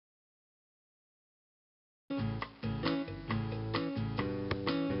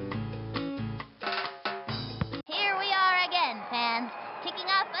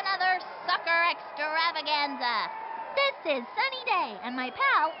extravaganza. This is Sunny Day and my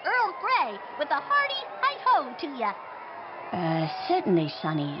pal Earl Grey with a hearty hi-ho to ya. Certainly,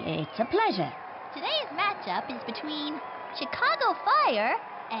 Sonny. It's a pleasure. Today's matchup is between Chicago Fire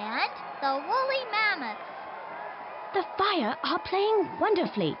and the Woolly Mammoths. The Fire are playing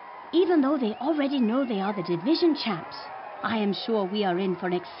wonderfully, even though they already know they are the division champs. I am sure we are in for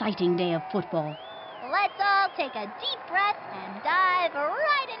an exciting day of football. Let's all take a deep breath and dive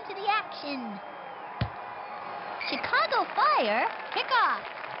right into the action. Chicago Fire, kickoff.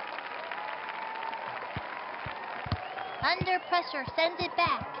 Under pressure, sends it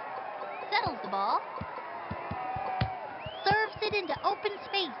back. Settles the ball. Serves it into open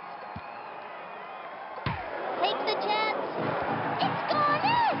space. Takes a chance. It's gone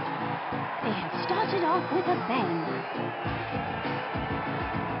in! They have started off with a bang.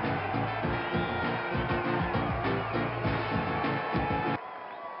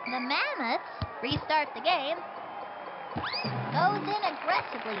 The Mammoths restart the game. Goes in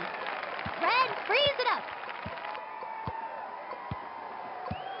aggressively. Red frees it up.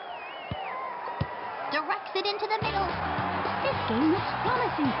 Directs it into the middle. This game looks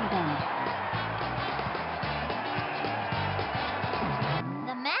promising for them.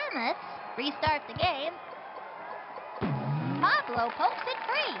 The Mammoths restart the game. Pablo pokes it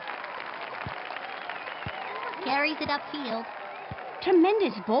free. Carries it upfield.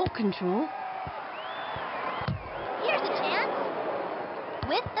 Tremendous ball control. Here's a chance.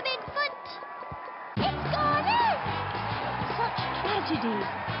 With the big foot. It's gone in! Such tragedy.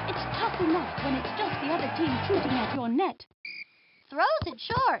 It's tough enough when it's just the other team shooting at your net. Throws it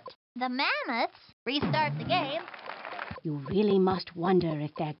short. The Mammoths restart the game. You really must wonder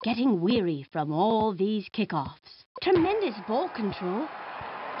if they're getting weary from all these kickoffs. Tremendous ball control.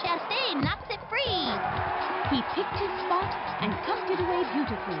 Chastain knocks it free. He picked his spot and tucked it away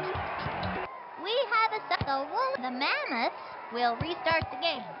beautifully. We have the Mammoths will restart the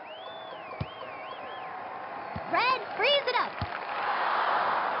game. Red frees it up.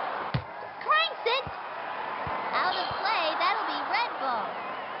 Cranks it. Out of play, that'll be red ball.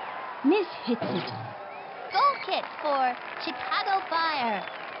 Miss hits it. Goal kick for Chicago Fire.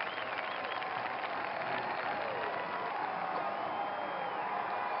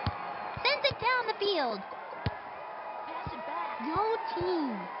 Sends it down the field. Pass it back. Go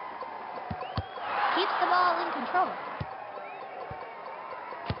team. Keeps the ball in control.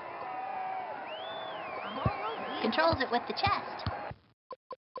 Controls it with the chest.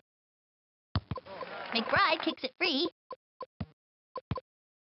 McBride kicks it free.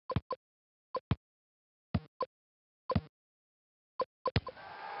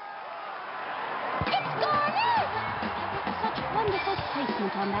 It's gone in! Such wonderful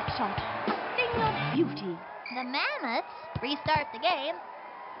placement on that shot. A thing of beauty. The Mammoths restart the game.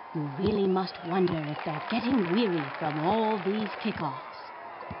 You really must wonder if they're getting weary from all these kickoffs.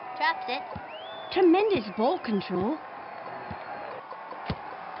 Traps it. Tremendous ball control.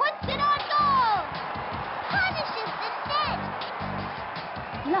 Puts it on goal! Punishes the net!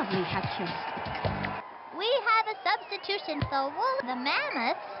 Lovely hat trick. We have a substitution, so the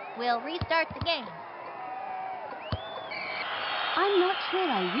Mammoths will restart the game. I'm not sure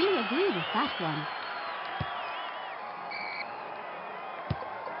I really agree with that one.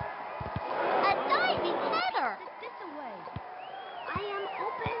 A diving header! This away. I am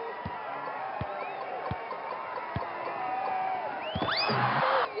open.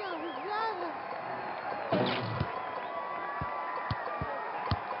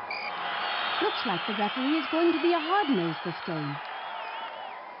 Looks like the referee is going to be a hard-nosed this game.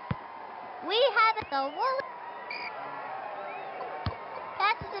 We have it, the Woolly.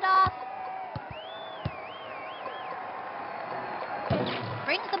 Passes it off.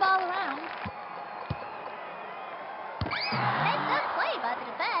 Brings the ball around. Heads up play by the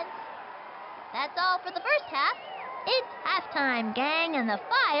defense. That's all for the first half. It's halftime, gang, and the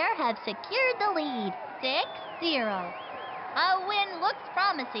Fire have secured the lead. 6-0. A win looks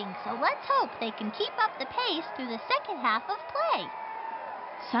promising, so let's hope they can keep up the pace through the second half of play.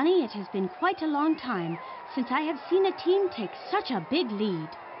 Sonny, it has been quite a long time since I have seen a team take such a big lead.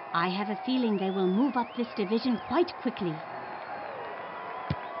 I have a feeling they will move up this division quite quickly.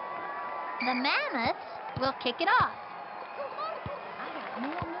 The Mammoths will kick it off.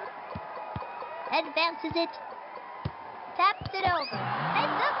 Advances it. Taps it over.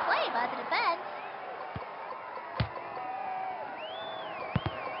 Heads up play by the defense.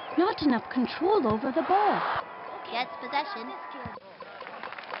 Not enough control over the ball. Gets possession.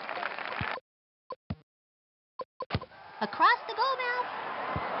 Across the goal mouth.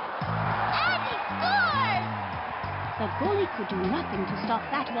 And he scores! The goalie could do nothing to stop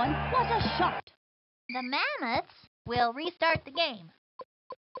that one. What a shot! The Mammoths will restart the game.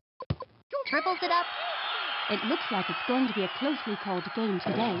 Dribbles it up. It looks like it's going to be a closely called game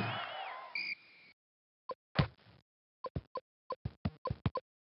today.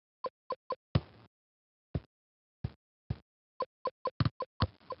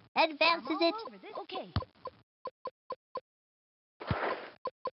 Advances it. Okay.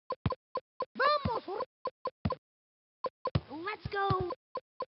 Let's go.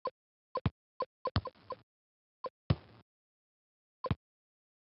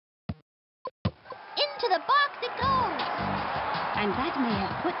 Into the box it goes. And that may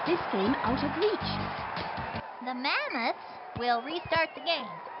have put this game out of reach. The Mammoths will restart the game.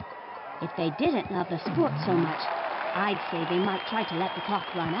 If they didn't love the sport so much, I'd say they might try to let the clock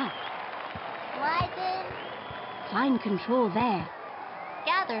run out. Slides in. Fine control there.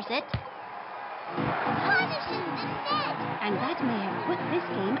 Gathers it. Punishes the net. And that may have put this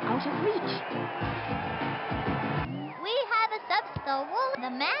game out of reach. We have a sub. The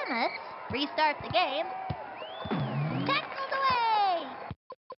Mammoths restart the game. Tackled away.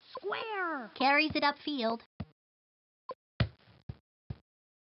 Square. Carries it upfield.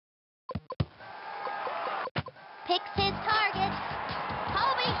 Picks his target.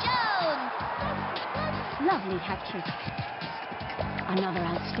 Kobe Jones. Lovely hat trick. Another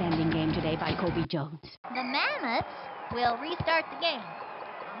outstanding game today by Kobe Jones. The Mammoths will restart the game.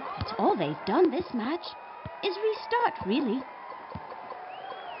 It's all they've done this match is restart, really.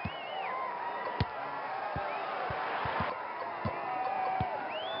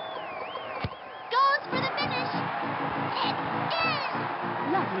 Goes for the finish. It's in.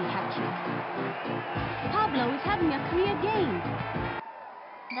 Lovely hat trick. Pablo is having a career game.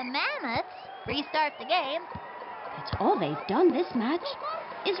 The Mammoths restart the game. It's all they've done this match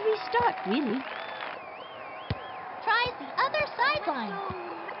is restart, really. Tries the other sideline.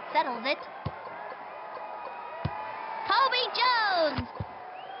 Settles it. Kobe Jones.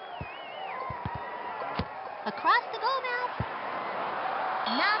 Across the goal mouth.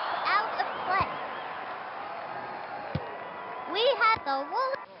 Knocked out of play. We have the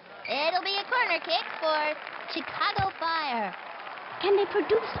Wolves. It'll be a corner kick for Chicago Fire. Can they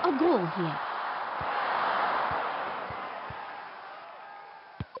produce a goal here?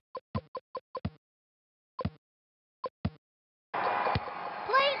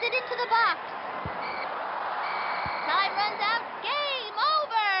 Plays it into the box. Time runs out. Game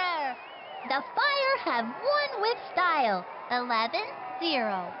over. The Fire have won with style. 11-0.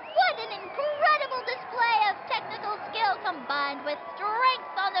 What an incredible display of technical skill combined with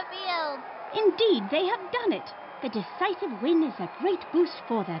strength on the field. Indeed, they have done it. The decisive win is a great boost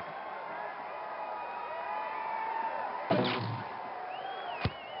for them.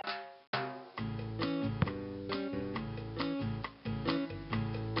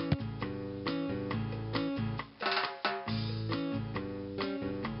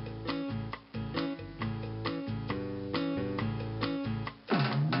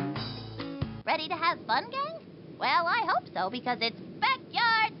 Ready to have fun, gang? Well, I hope so, because it's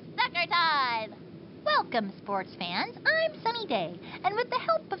backyard soccer time! Welcome, sports fans. I'm Sunny Day, and with the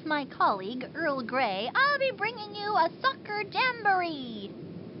help of my colleague, Earl Grey, I'll be bringing you a soccer jamboree.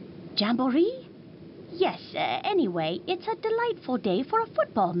 Jamboree? Yes, anyway, it's a delightful day for a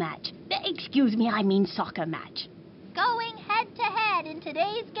football match. Excuse me, I mean soccer match. Going head-to-head in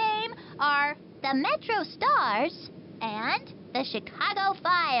today's game are the Metro Stars and the Chicago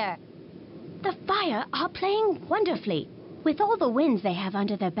Fire. The Fire are playing wonderfully. With all the wins they have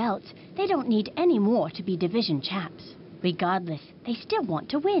under their belts, they don't need any more to be division champs. Regardless, they still want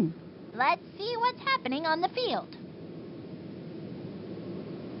to win. Let's see what's happening on the field.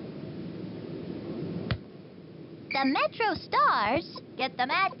 The Metro Stars get the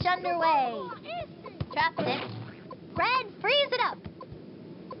match underway. Traps it. Fred frees it up.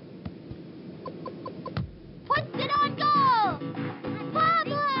 Puts it on goal.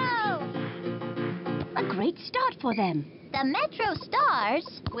 Pablo! A great start for them. The Metro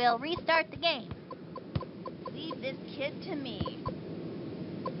Stars will restart the game. Leave this kid to me.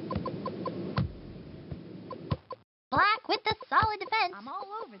 Black with the solid defense. I'm all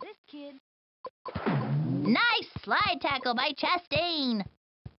over this kid. Nice slide tackle by Chastain.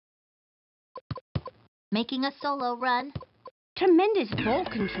 Making a solo run. Tremendous ball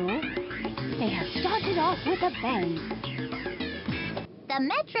control. They have started off with a bang. The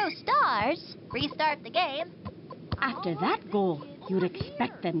Metro Stars restart the game. After that goal, you'd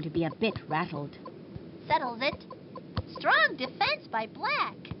expect them to be a bit rattled. Settles it. Strong defense by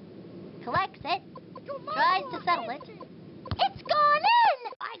Black. Collects it. Tries to settle it. It's gone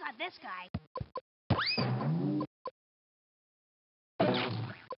in! I got this guy.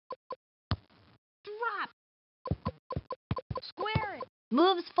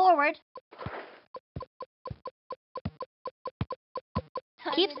 Moves forward.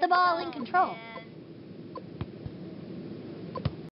 Keeps the ball in control.